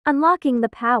Unlocking the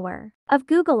power of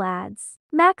Google Ads,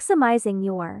 maximizing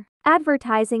your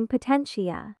advertising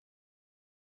potential.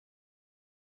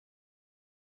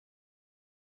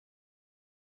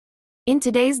 In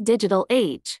today's digital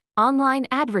age, online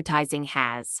advertising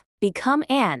has become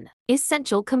an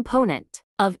essential component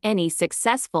of any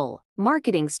successful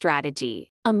marketing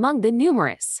strategy. Among the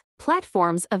numerous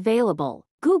platforms available,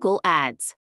 Google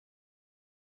Ads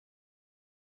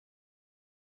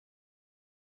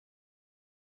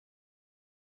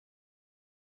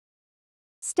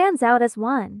stands out as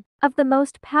one of the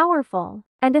most powerful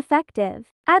and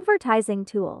effective advertising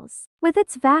tools. With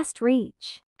its vast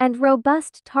reach and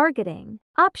robust targeting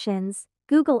options,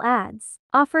 Google Ads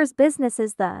offers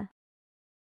businesses the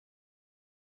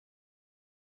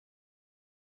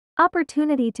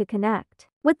opportunity to connect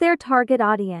with their target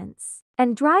audience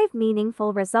and drive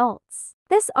meaningful results.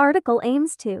 This article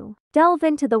aims to delve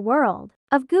into the world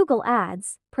of Google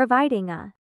Ads, providing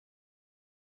a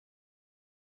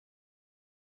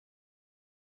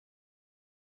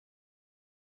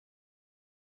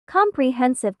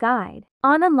comprehensive guide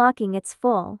on unlocking its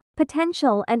full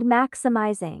potential and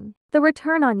maximizing the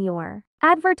return on your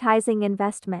advertising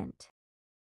investment.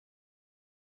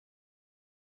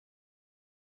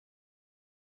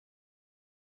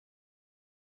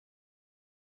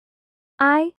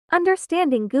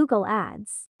 Understanding Google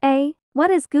Ads. A. What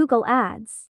is Google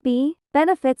Ads? B.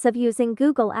 Benefits of using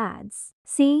Google Ads.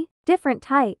 C. Different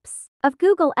types of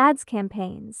Google Ads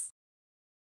campaigns.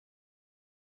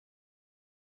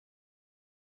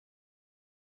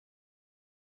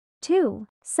 Two.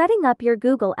 Setting up your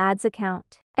Google Ads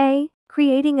account. A.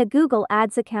 Creating a Google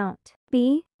Ads account.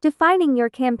 B. Defining your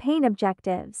campaign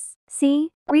objectives.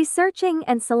 C. Researching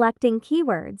and selecting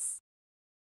keywords.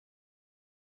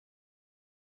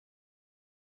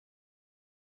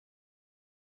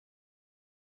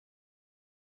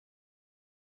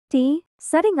 D.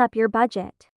 Setting up your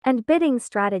budget and bidding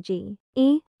strategy.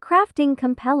 E. Crafting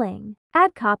compelling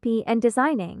ad copy and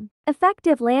designing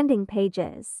effective landing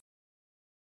pages.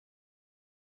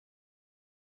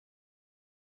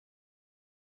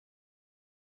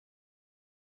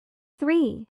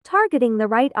 Three. Targeting the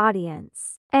right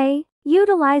audience. A.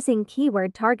 Utilizing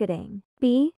keyword targeting.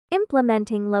 B.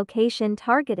 Implementing location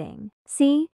targeting.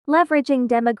 C. Leveraging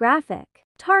demographic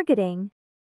targeting.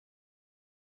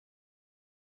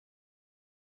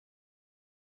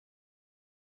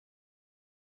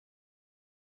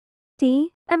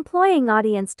 D. Employing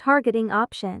audience targeting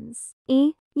options.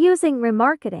 E. Using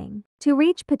remarketing to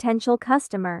reach potential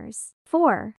customers.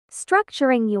 4.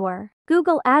 Structuring your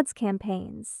Google Ads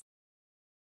campaigns.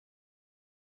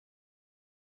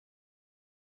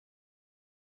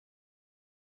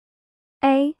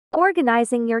 A.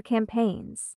 Organizing your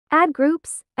campaigns, ad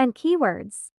groups, and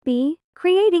keywords. B.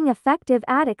 Creating effective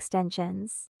ad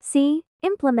extensions. C.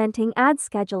 Implementing ad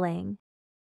scheduling.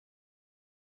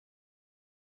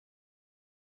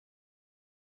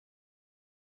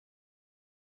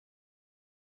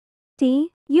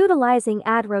 D. Utilizing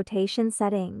ad rotation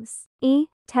settings. E.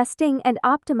 Testing and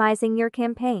optimizing your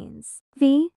campaigns.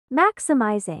 V.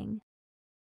 Maximizing.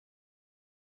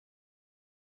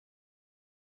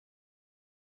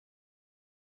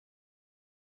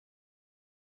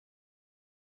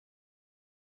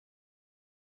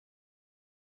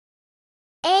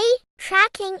 A.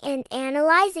 Tracking and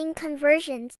analyzing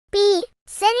conversions. B.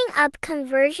 Setting up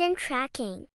conversion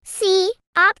tracking. C.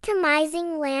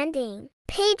 Optimizing landing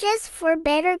pages for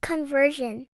better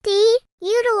conversion. D.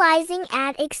 Utilizing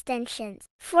ad extensions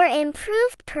for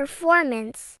improved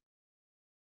performance.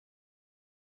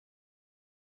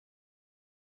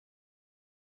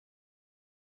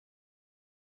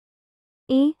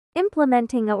 E.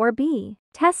 Implementing a or B.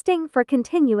 Testing for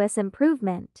continuous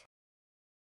improvement.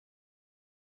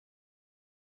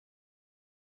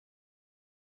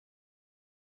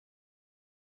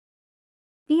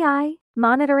 VI.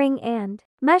 Monitoring and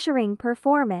measuring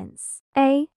performance.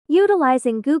 A.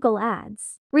 Utilizing Google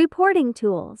Ads reporting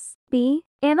tools. B.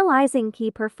 Analyzing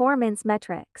key performance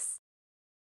metrics.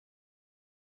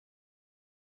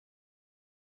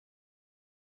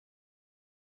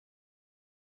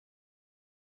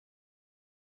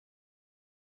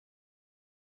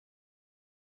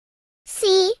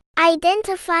 C.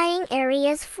 Identifying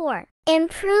areas for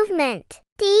improvement.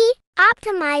 D.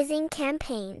 Optimizing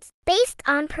campaigns based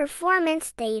on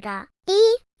performance data.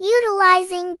 E.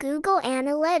 Utilizing Google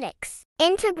Analytics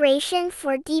integration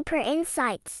for deeper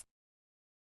insights.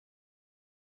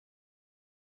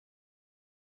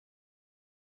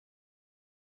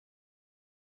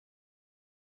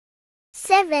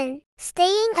 Seven.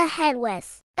 Staying ahead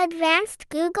with advanced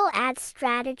Google Ads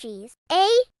strategies. A.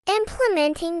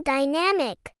 Implementing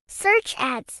dynamic search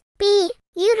ads. B.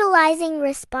 Utilizing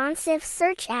responsive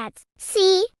search ads.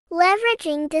 C.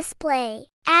 Leveraging display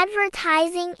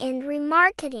advertising and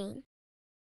remarketing.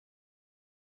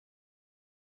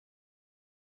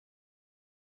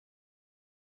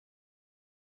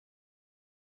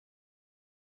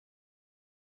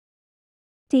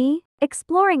 D.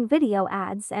 Exploring video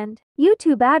ads and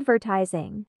YouTube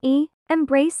advertising. E.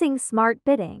 Embracing smart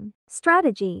bidding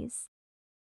strategies.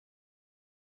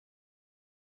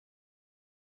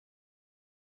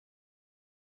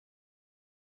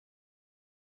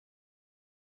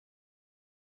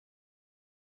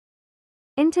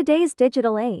 In today's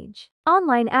digital age,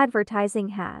 online advertising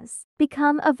has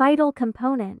become a vital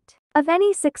component of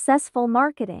any successful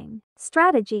marketing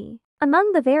strategy.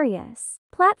 Among the various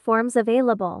platforms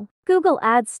available, Google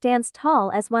Ads stands tall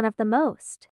as one of the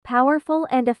most powerful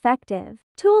and effective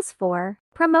tools for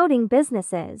promoting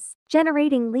businesses,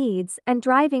 generating leads, and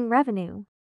driving revenue.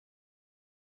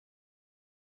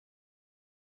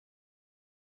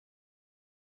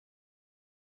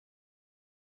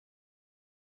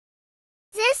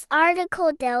 This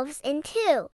article delves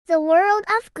into the world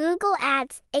of Google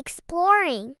Ads,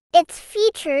 exploring its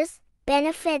features,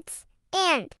 benefits,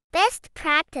 and best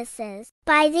practices.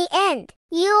 By the end,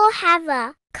 you'll have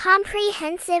a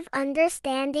comprehensive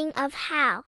understanding of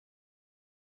how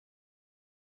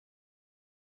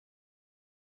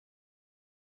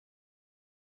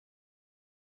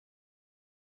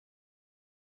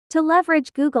to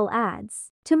leverage Google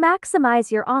Ads to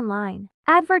maximize your online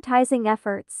advertising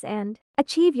efforts and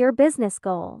achieve your business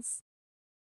goals.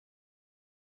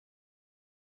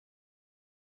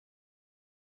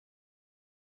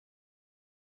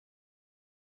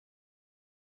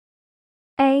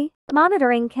 A.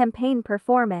 Monitoring campaign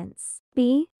performance.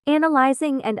 B.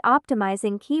 Analyzing and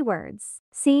optimizing keywords.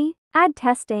 C. Ad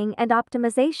testing and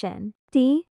optimization.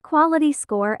 D. Quality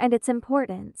score and its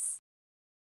importance.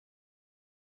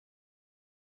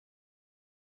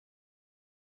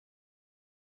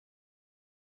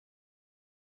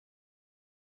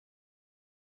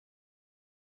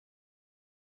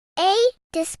 A.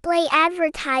 Display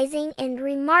advertising and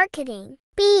remarketing.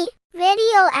 B.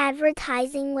 Video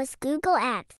advertising with Google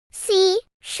Ads. C.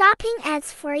 Shopping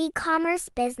ads for e-commerce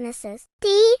businesses.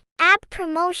 D. App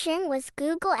promotion with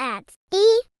Google Ads.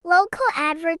 E. Local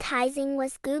advertising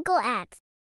with Google Ads.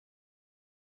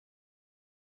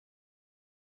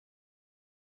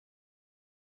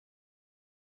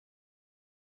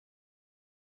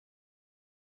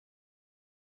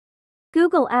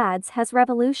 Google Ads has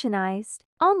revolutionized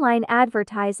online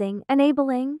advertising,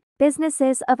 enabling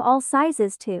businesses of all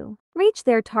sizes to reach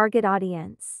their target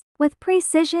audience with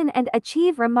precision and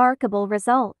achieve remarkable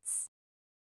results.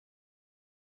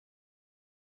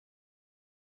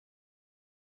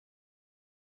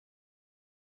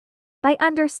 By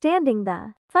understanding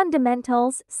the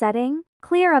fundamentals, setting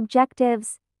clear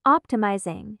objectives,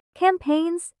 optimizing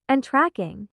campaigns, and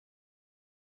tracking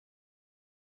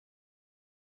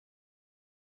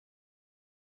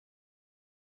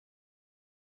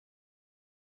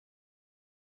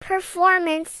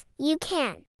performance, you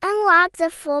can unlock the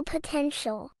full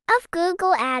potential of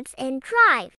Google Ads and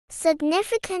drive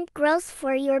significant growth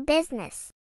for your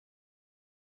business.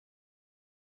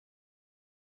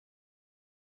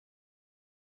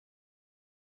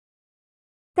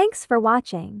 Thanks for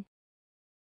watching.